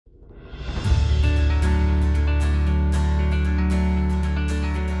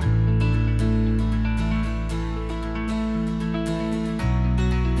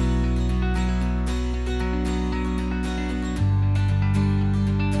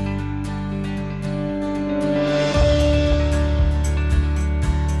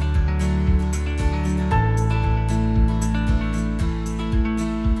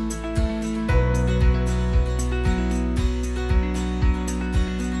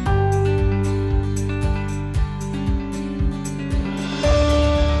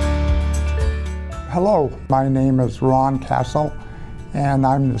Hello, my name is Ron Castle, and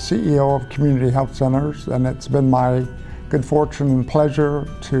I'm the CEO of Community Health Centers, and it's been my good fortune and pleasure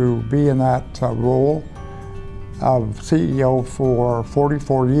to be in that role of CEO for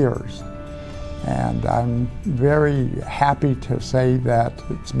 44 years. And I'm very happy to say that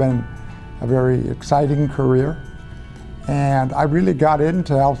it's been a very exciting career. And I really got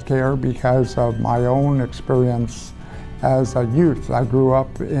into healthcare because of my own experience as a youth. I grew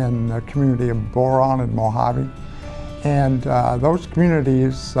up in the community of Boron and Mojave. And those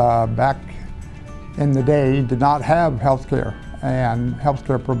communities back in the day did not have healthcare and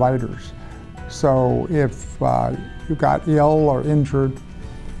healthcare providers. So if you got ill or injured,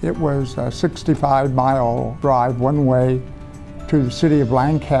 it was a 65-mile drive one way to the city of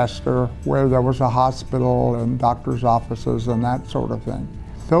Lancaster, where there was a hospital and doctor's offices and that sort of thing.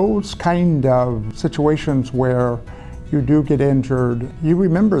 Those kind of situations where you do get injured, you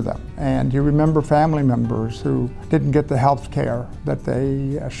remember them, and you remember family members who didn't get the health care that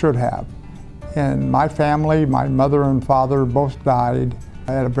they should have. In my family, my mother and father both died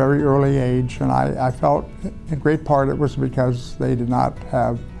at a very early age, and I felt in great part it was because they did not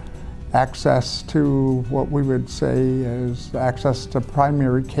have access to what we would say is access to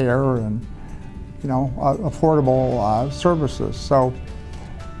primary care and, affordable services. So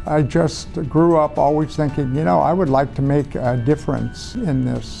I just grew up always thinking, I would like to make a difference in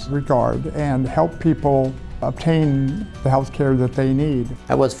this regard and help people obtain the health care that they need.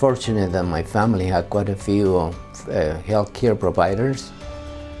 I was fortunate that my family had quite a few health care providers.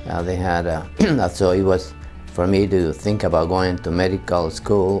 They had, so it was for me to think about going to medical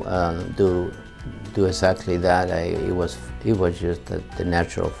school, do exactly that. It was just the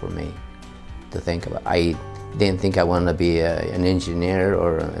natural for me to think about. I didn't think I wanted to be an engineer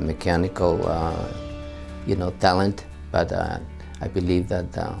or a mechanical, talent, but I believe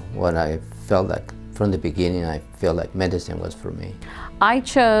that what I felt like from the beginning, I feel like medicine was for me. I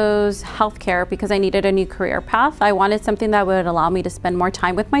chose healthcare because I needed a new career path. I wanted something that would allow me to spend more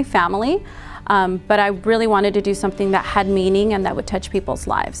time with my family, but I really wanted to do something that had meaning and that would touch people's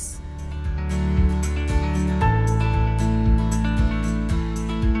lives.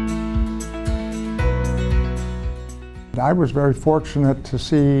 I was very fortunate to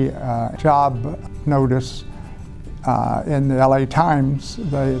see a job notice in the LA Times.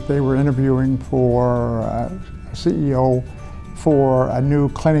 They were interviewing for a CEO for a new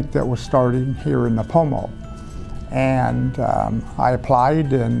clinic that was starting here in Nipomo. And I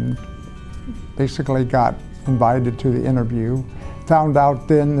applied and basically got invited to the interview. Found out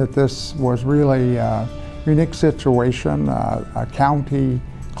then that this was really a unique situation. A county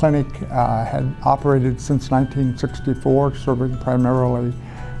clinic had operated since 1964, serving primarily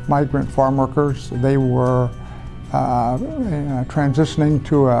migrant farm workers. They were transitioning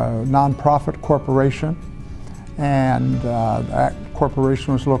to a nonprofit corporation, and that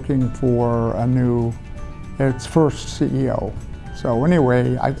corporation was looking for its first CEO. So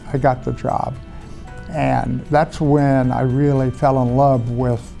anyway, I got the job, and that's when I really fell in love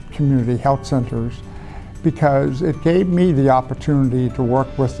with community health centers, because it gave me the opportunity to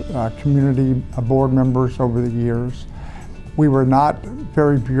work with community board members over the years. We were not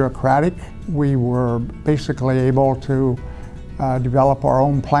very bureaucratic. We were basically able to develop our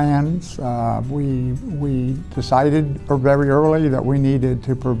own plans. We decided very early that we needed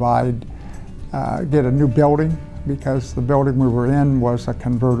to get a new building, because the building we were in was a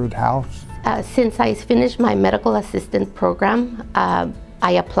converted house. Since I finished my medical assistant program,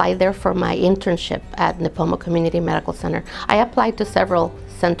 I applied there for my internship at Nipomo Community Medical Center. I applied to several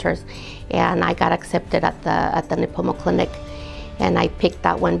centers, and I got accepted at the Nipomo Clinic. And I picked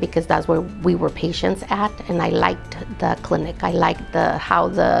that one because that's where we were patients at, and I liked the clinic. I liked how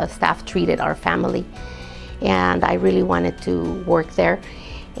the staff treated our family. And I really wanted to work there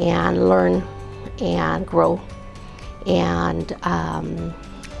and learn and grow. And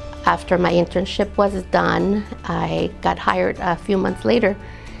after my internship was done, I got hired a few months later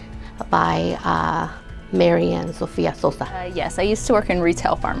by Mary and Sofia Sosa. Yes, I used to work in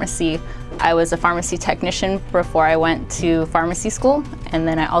retail pharmacy. I was a pharmacy technician before I went to pharmacy school, and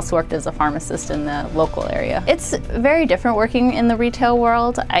then I also worked as a pharmacist in the local area. It's very different working in the retail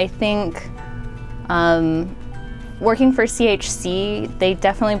world. I think working for CHC, they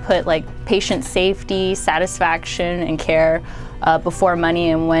definitely put patient safety, satisfaction, and care before money,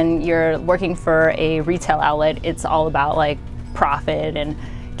 and when you're working for a retail outlet, it's all about profit and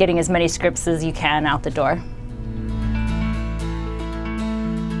getting as many scripts as you can out the door.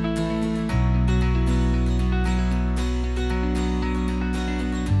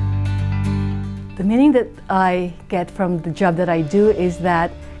 The meaning that I get from the job that I do is that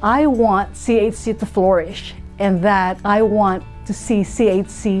I want CHC to flourish, and that I want to see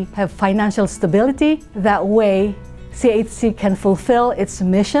CHC have financial stability. That way, CHC can fulfill its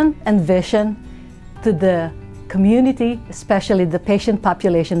mission and vision to the community, especially the patient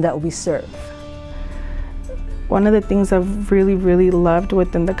population that we serve. One of the things I've really loved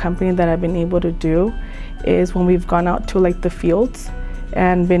within the company that I've been able to do is when we've gone out to like the fields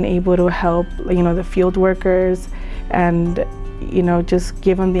and been able to help, you know, the field workers and, you know, just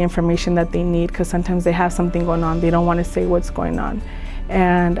give them the information that they need, because sometimes they have something going on, they don't want to say what's going on.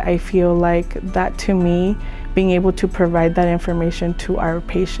 And I feel like that, to me, being able to provide that information to our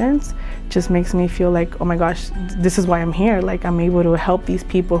patients just makes me feel like, oh my gosh, this is why I'm here. Like, I'm able to help these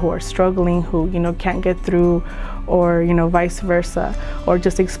people who are struggling, who, you know, can't get through, or, you know, vice versa, or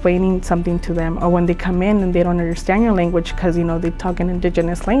just explaining something to them, or when they come in and they don't understand your language because, you know, they talk an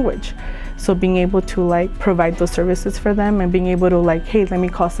indigenous language. So being able to like provide those services for them and being able to like, hey, let me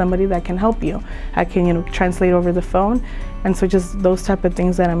call somebody that can help you. I can, you know, translate over the phone. And so just those type of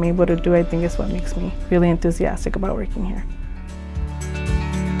things that I'm able to do, I think is what makes me really enthusiastic about working here.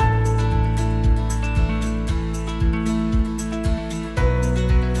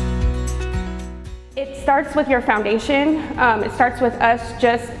 It starts with your foundation. It starts with us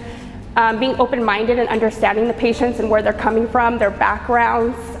just being open-minded and understanding the patients and where they're coming from, their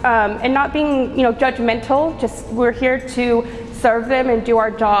backgrounds, and not being, you know, judgmental. Just we're here to serve them and do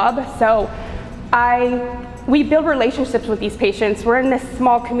our job. So we build relationships with these patients. We're in this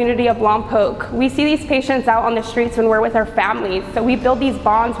small community of Lompoc. We see these patients out on the streets when we're with our families. So we build these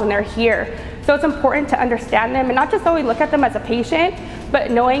bonds when they're here. So it's important to understand them and not just always look at them as a patient, but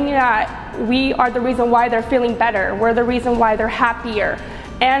knowing that we are the reason why they're feeling better. We're the reason why they're happier.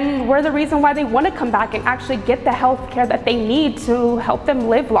 And we're the reason why they want to come back and actually get the health care that they need to help them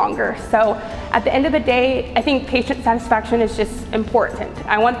live longer. So at the end of the day, I think patient satisfaction is just important.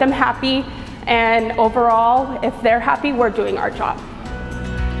 I want them happy, and overall, if they're happy, we're doing our job.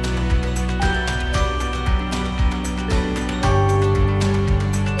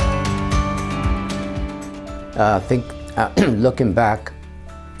 I think looking back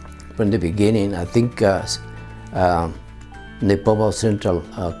from the beginning, I think Nipomo Central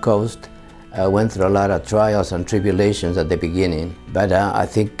Coast went through a lot of trials and tribulations at the beginning, but I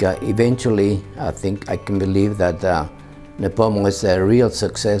think eventually, I can believe that Nipomo is a real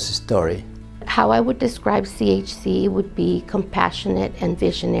success story. How I would describe CHC would be compassionate and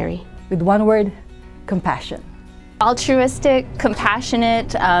visionary. With one word, compassion. Altruistic, compassionate.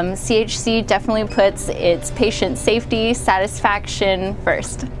 CHC definitely puts its patient safety, satisfaction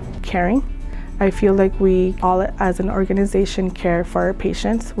first. Caring. I feel like we all as an organization care for our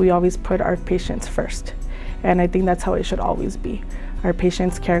patients. We always put our patients first. And I think that's how it should always be. Our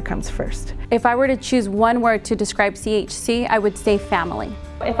patients' care comes first. If I were to choose one word to describe CHC, I would say family.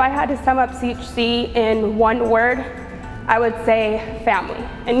 If I had to sum up CHC in one word, I would say family.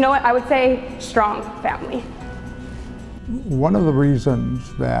 And you know what? I would say strong family. One of the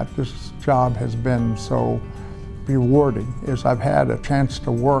reasons that this job has been so rewarding is I've had a chance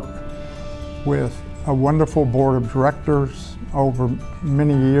to work with a wonderful board of directors over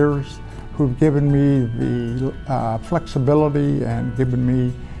many years who've given me the flexibility and given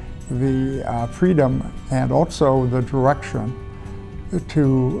me the freedom and also the direction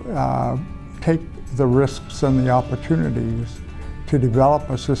to take the risks and the opportunities to develop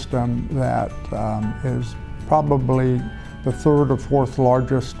a system that is probably the third or fourth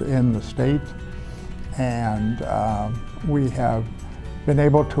largest in the state. And we have been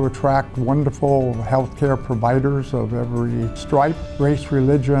able to attract wonderful healthcare providers of every stripe, race,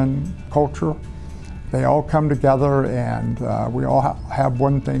 religion, culture. They all come together, and we all have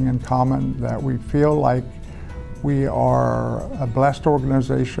one thing in common, that we feel like we are a blessed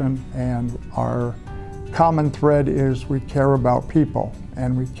organization, and our common thread is we care about people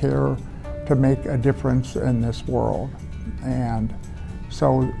and we care to make a difference in this world. And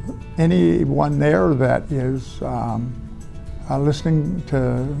so anyone there that is listening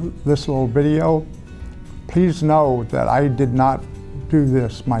to this little video, please know that I did not do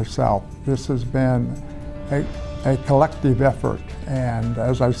this myself. This has been a collective effort, and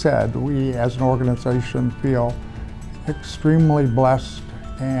as I said, we as an organization feel extremely blessed,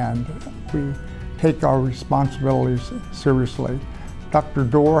 and we take our responsibilities seriously. Dr.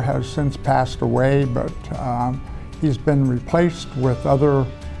 Dorr has since passed away, but he's been replaced with other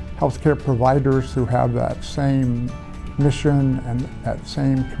healthcare providers who have that same mission and that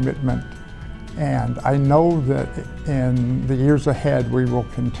same commitment. And I know that in the years ahead, we will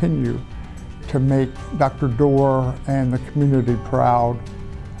continue to make Dr. Dorr and the community proud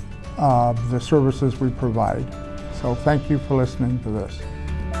of the services we provide. So thank you for listening to this.